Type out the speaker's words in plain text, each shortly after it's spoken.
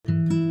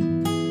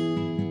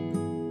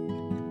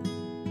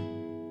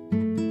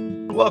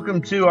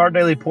Welcome to Our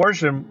Daily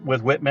Portion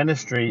with WIT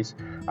Ministries.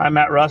 I'm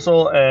Matt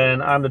Russell,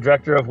 and I'm the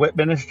director of WIT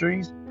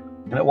Ministries.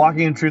 And at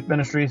Walking in Truth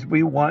Ministries,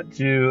 we want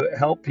to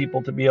help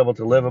people to be able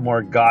to live a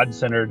more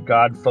God-centered,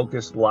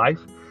 God-focused life,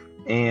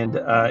 and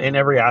in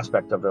every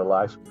aspect of their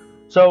life.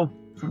 So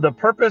the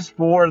purpose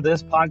for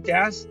this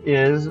podcast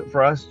is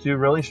for us to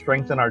really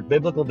strengthen our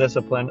biblical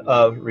discipline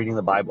of reading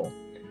the Bible.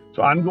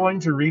 So I'm going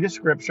to read a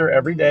scripture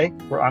every day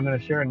where I'm going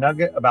to share a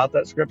nugget about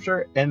that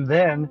scripture, and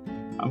then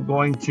I'm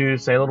going to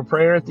say a little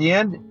prayer at the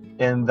end,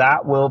 and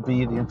that will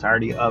be the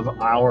entirety of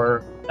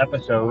our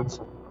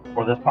episodes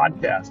for this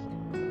podcast.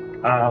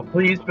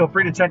 Please feel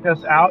free to check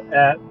us out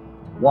at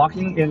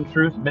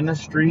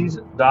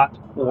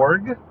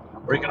walkingintruthministries.org,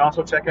 or you can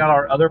also check out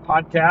our other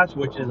podcast,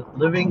 which is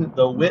Living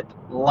the WIT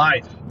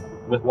Life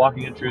with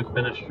Walking in Truth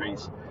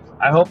Ministries.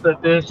 I hope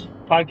that this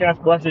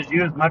podcast blesses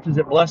you as much as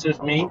it blesses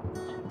me.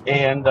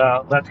 And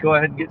let's go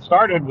ahead and get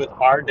started with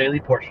our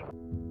daily portion.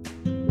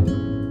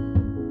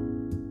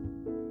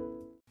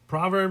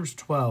 Proverbs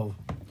 12.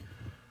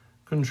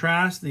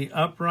 Contrast the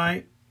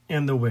upright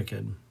and the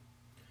wicked.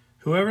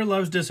 Whoever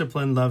loves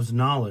discipline loves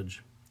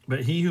knowledge,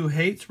 but he who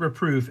hates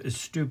reproof is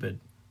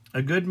stupid.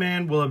 A good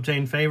man will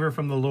obtain favor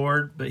from the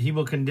Lord, but he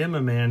will condemn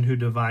a man who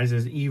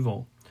devises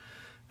evil.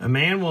 A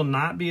man will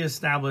not be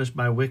established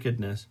by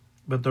wickedness,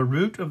 but the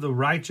root of the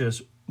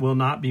righteous will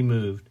not be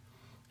moved.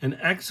 An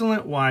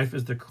excellent wife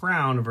is the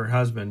crown of her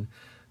husband,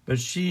 but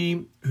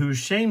she who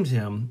shames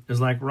him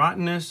is like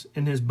rottenness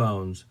in his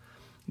bones.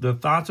 The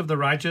thoughts of the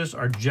righteous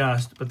are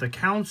just, but the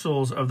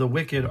counsels of the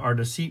wicked are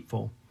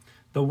deceitful.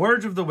 The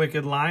words of the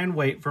wicked lie in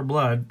wait for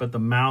blood, but the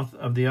mouth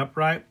of the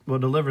upright will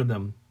deliver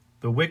them.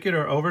 The wicked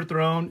are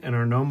overthrown and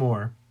are no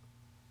more,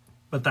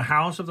 but the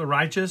house of the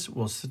righteous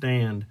will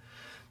stand.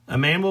 A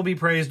man will be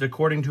praised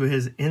according to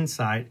his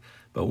insight,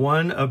 but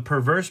one of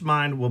perverse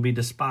mind will be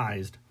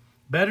despised.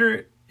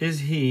 Better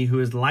is he who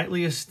is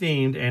lightly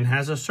esteemed and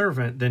has a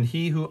servant than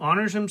he who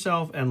honors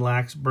himself and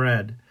lacks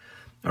bread.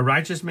 A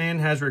righteous man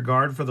has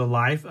regard for the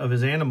life of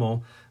his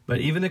animal, but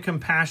even the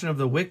compassion of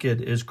the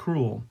wicked is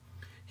cruel.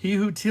 He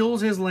who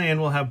tills his land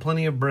will have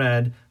plenty of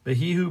bread, but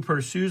he who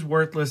pursues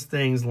worthless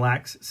things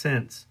lacks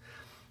sense.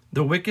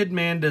 The wicked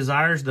man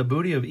desires the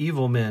booty of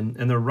evil men,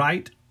 and the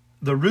root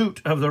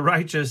of the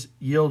righteous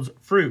yields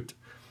fruit.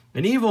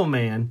 An evil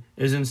man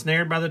is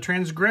ensnared by the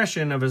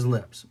transgression of his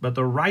lips, but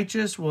the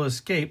righteous will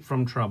escape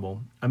from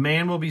trouble. A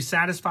man will be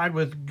satisfied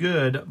with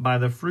good by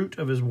the fruit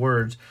of his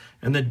words,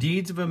 and the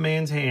deeds of a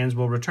man's hands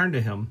will return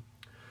to him.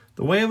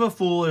 The way of a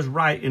fool is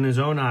right in his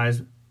own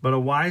eyes, but a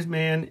wise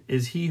man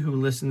is he who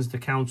listens to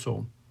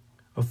counsel.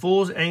 A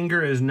fool's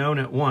anger is known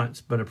at once,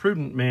 but a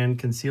prudent man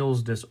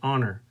conceals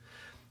dishonor.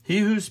 He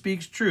who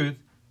speaks truth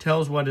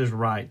tells what is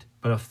right,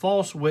 but a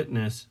false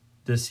witness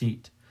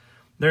deceit.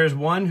 There is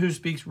one who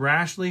speaks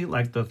rashly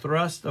like the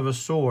thrust of a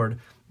sword,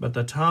 but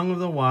the tongue of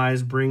the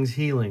wise brings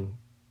healing.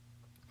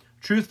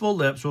 Truthful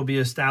lips will be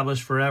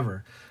established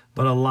forever,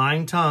 but a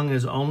lying tongue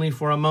is only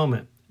for a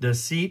moment.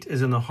 Deceit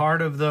is in the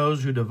heart of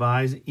those who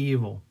devise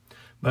evil,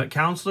 but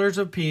counselors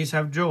of peace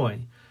have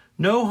joy.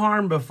 No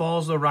harm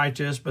befalls the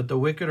righteous, but the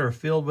wicked are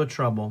filled with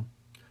trouble.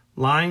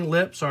 Lying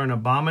lips are an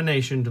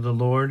abomination to the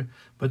Lord,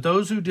 but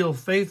those who deal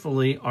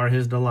faithfully are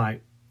his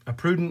delight. A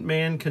prudent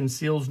man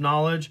conceals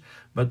knowledge,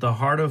 but the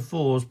heart of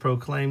fools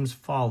proclaims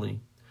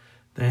folly.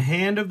 The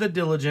hand of the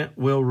diligent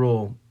will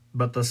rule,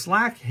 but the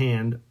slack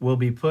hand will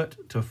be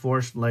put to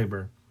forced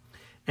labor.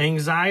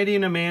 Anxiety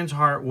in a man's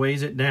heart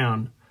weighs it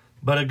down,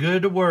 but a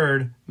good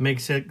word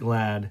makes it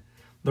glad.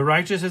 The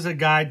righteous is a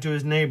guide to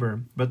his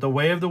neighbor, but the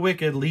way of the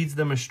wicked leads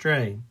them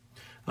astray.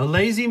 A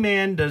lazy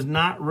man does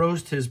not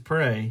roast his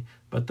prey,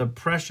 but the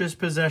precious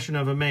possession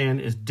of a man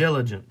is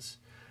diligence.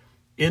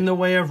 In the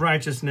way of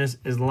righteousness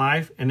is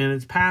life, and in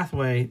its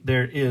pathway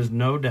there is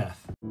no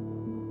death.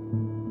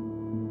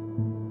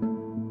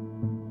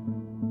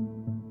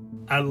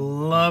 I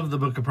love the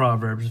book of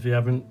Proverbs, if you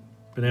haven't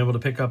been able to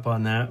pick up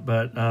on that,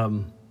 but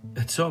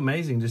it's so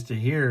amazing just to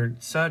hear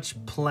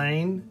such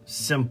plain,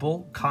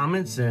 simple,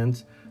 common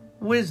sense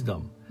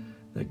wisdom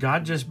that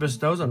God just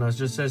bestows on us.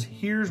 Just says,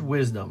 here's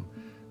wisdom.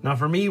 Now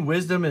for me,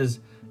 wisdom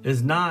is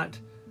not,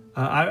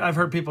 I've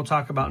heard people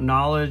talk about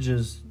knowledge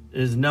is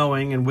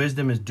knowing and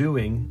wisdom is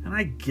doing. And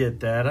I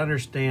get that, I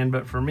understand.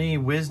 But for me,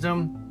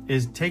 wisdom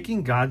is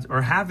taking God's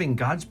or having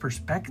God's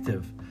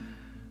perspective.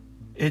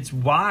 It's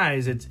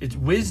wise. It's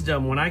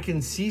wisdom when I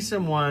can see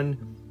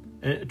someone,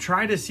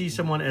 try to see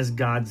someone as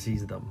God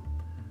sees them.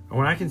 Or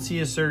when I can see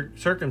a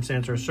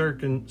circumstance or a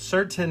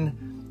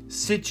certain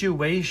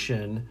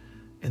situation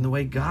in the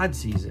way God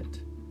sees it.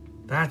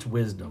 That's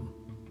wisdom.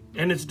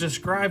 And it's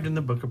described in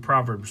the book of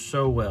Proverbs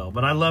so well.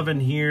 But I love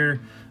in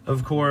here,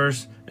 of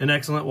course, an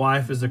excellent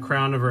wife is the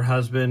crown of her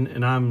husband.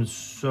 And I'm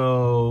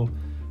so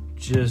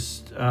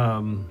just,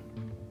 my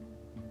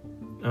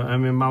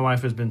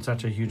wife has been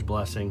such a huge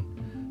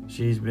blessing.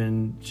 She's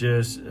been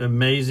just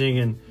amazing.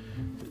 And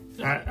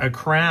a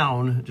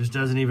crown just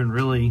doesn't even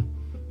really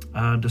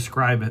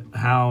describe it,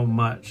 how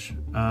much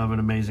of an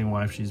amazing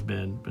wife she's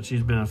been. But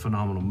she's been a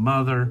phenomenal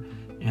mother,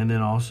 and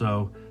then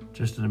also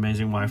just an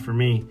amazing wife for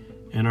me.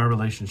 and our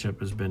relationship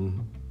has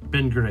been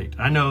great.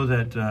 I know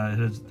that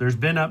there's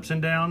been ups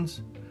and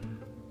downs,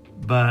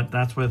 but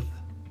that's with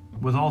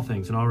all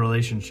things and all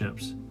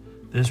relationships.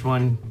 This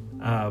one,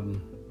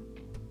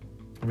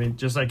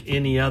 just like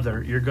any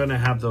other, you're going to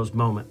have those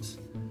moments.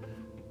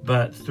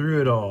 But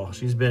through it all,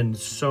 she's been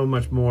so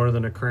much more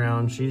than a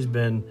crown. She's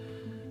been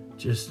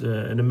just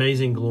an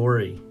amazing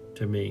glory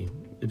to me.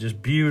 It's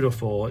just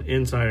beautiful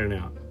inside and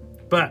out.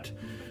 But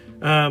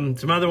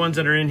some other ones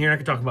that are in here, I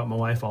could talk about my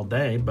wife all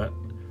day, but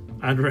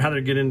I'd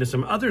rather get into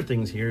some other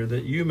things here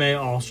that you may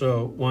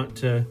also want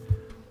to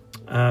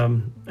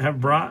have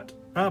brought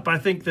up. I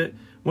think that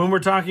when we're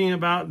talking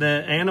about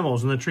the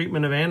animals and the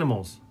treatment of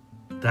animals,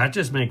 that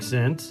just makes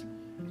sense.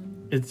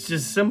 It's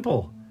just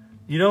simple.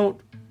 You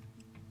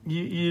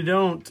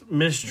don't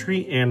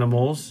mistreat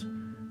animals,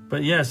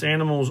 but yes,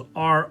 animals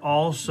are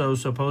also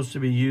supposed to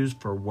be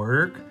used for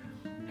work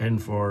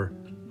and for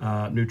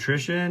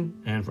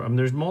nutrition, and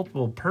there's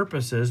multiple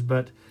purposes,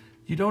 but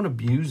you don't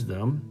abuse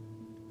them.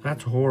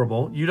 That's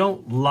horrible. You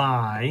don't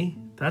lie.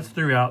 That's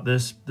throughout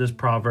this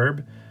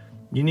proverb.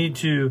 You need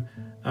to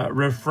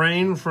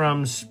refrain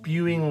from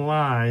spewing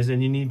lies,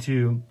 and you need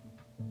to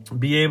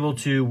be able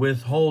to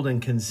withhold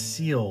and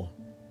conceal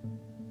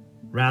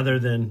rather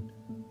than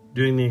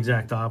doing the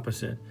exact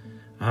opposite.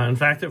 In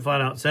fact, it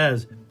flat out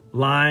says,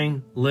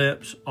 lying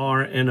lips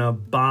are an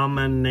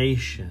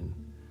abomination.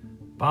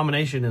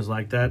 Abomination is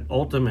like that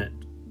ultimate,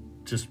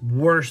 just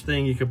worst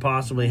thing you could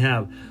possibly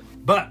have.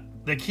 But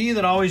the key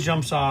that always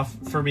jumps off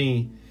for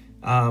me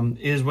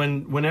is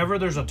whenever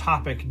there's a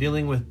topic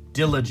dealing with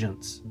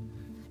diligence.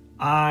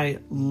 I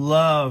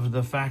love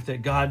the fact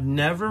that God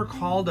never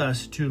called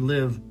us to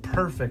live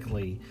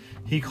perfectly.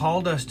 He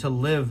called us to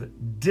live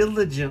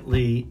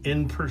diligently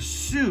in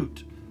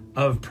pursuit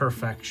of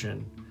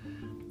perfection.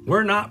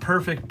 We're not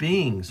perfect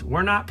beings.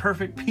 We're not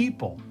perfect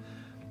people,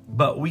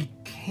 but we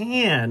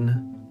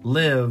can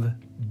live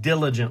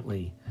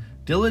diligently.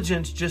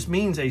 Diligence just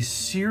means a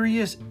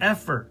serious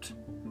effort.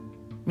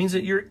 It means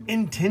that you're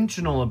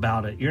intentional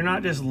about it. You're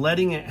not just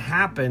letting it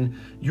happen,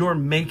 you're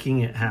making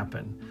it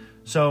happen.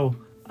 So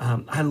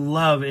I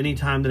love any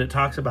time that it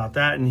talks about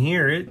that. And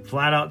here it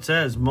flat out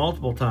says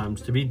multiple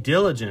times to be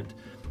diligent.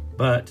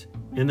 But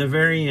in the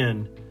very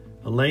end,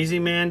 a lazy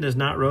man does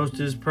not roast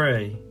his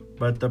prey,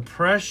 but the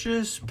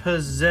precious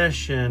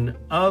possession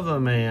of a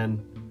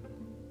man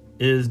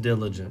is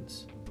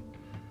diligence.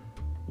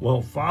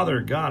 Well,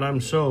 Father God,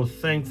 I'm so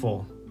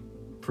thankful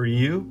for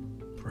you,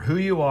 for who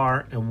you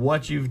are, and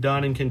what you've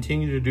done and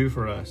continue to do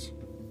for us.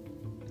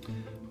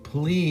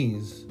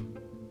 Please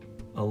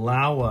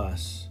allow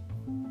us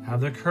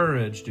have the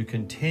courage to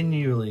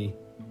continually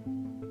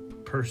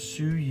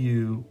pursue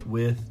you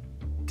with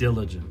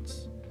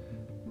diligence.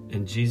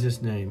 In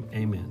Jesus' name,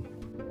 amen.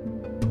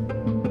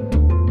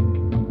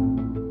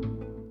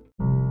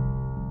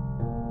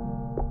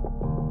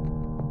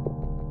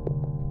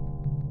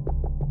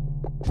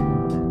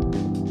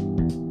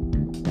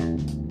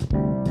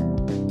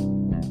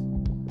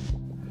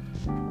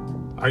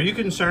 Are you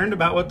concerned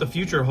about what the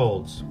future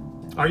holds?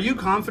 Are you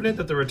confident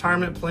that the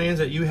retirement plans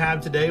that you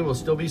have today will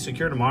still be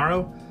secure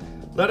tomorrow?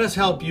 Let us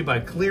help you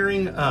by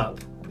clearing up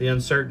the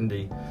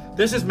uncertainty.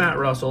 This is Matt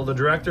Russell, the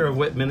director of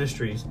WIT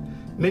Ministries.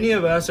 Many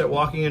of us at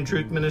Walking in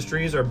Truth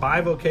Ministries are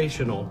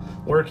bivocational,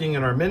 working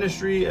in our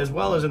ministry as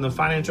well as in the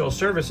financial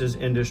services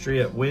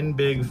industry at Win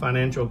Big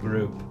Financial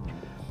Group.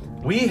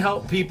 We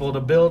help people to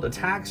build a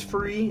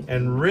tax-free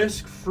and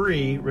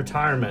risk-free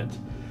retirement.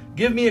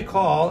 Give me a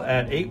call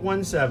at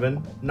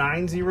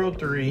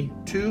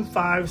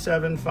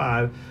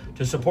 817-903-2575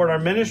 to support our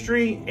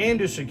ministry and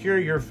to secure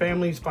your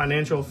family's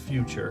financial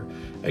future.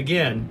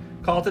 Again,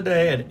 call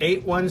today at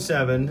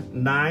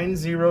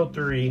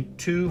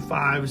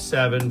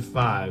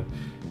 817-903-2575.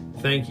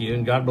 Thank you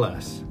and God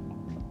bless.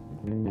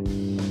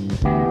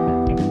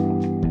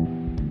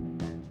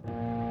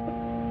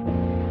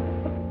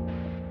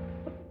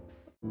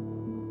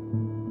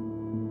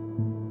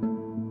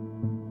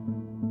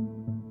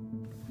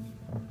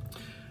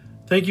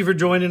 Thank you for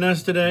joining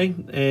us today,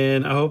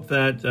 and I hope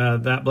that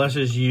that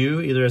blesses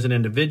you either as an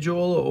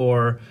individual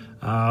or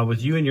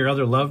with you and your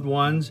other loved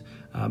ones.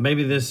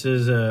 Maybe this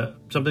is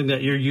something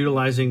that you're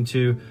utilizing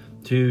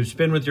to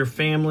spend with your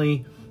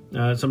family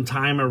some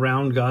time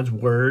around God's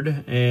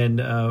Word,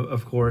 and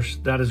of course,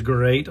 that is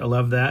great. I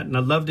love that, and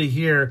I'd love to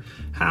hear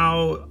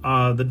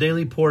how the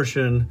Daily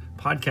Portion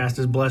podcast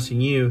is blessing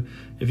you.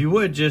 If you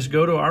would, just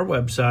go to our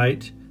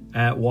website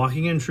at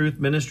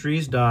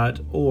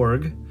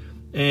walkingintruthministries.org.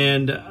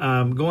 And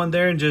go on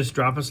there and just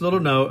drop us a little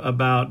note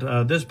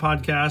about this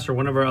podcast or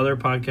one of our other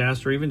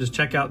podcasts, or even just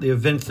check out the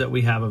events that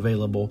we have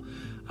available.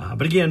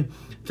 But again,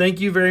 thank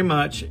you very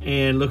much,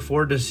 and look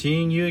forward to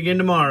seeing you again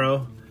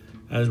tomorrow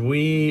as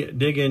we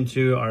dig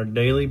into our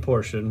daily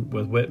portion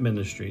with WIT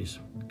Ministries.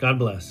 God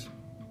bless.